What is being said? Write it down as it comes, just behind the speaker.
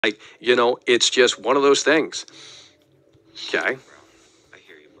Like, you know, it's just one of those things. Okay. I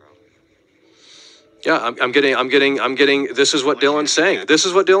hear you, bro. Yeah, I'm getting. This is what Dylan's saying. This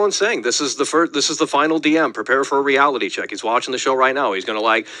is what Dylan's saying. This is the first. This is the final DM. Prepare for a reality check. He's watching the show right now. He's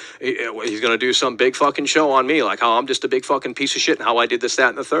gonna he's gonna do some big fucking show on me, like how I'm just a big fucking piece of shit and how I did this, that,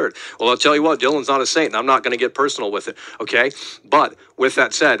 and the third. Well, I'll tell you what, Dylan's not a saint, and I'm not gonna get personal with it. Okay, but with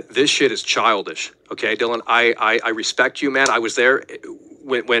that said, this shit is childish. Okay, Dylan, I respect you, man. I was there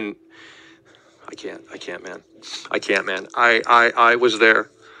when I can't, man. I can't, man. I was there.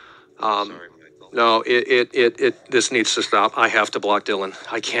 Sorry, Michael. No, this needs to stop. I have to block Dylan.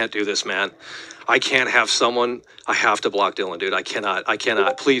 I can't do this, man. I can't have someone. I have to block Dylan, dude. I cannot.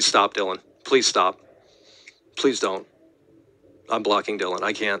 Please stop, Dylan. Please stop. Please don't. I'm blocking Dylan.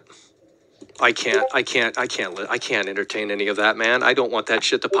 I can't. I can't entertain any of that, man. I don't want that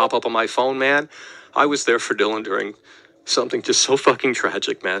shit to pop up on my phone, man. I was there for Dylan during something just so fucking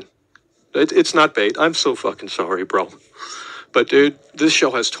tragic, man. It's not bait. I'm so fucking sorry, bro. But dude, this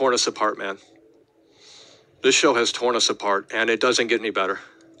show has torn us apart, man. This show has torn us apart, and it doesn't get any better.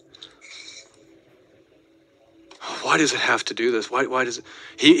 Why does it have to do this? Why does it?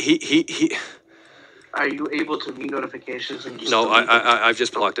 He. Are you able to mute notifications and just No, delete them? I've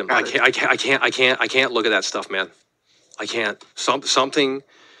just blocked him. I can't look at that stuff, man. I can't. Something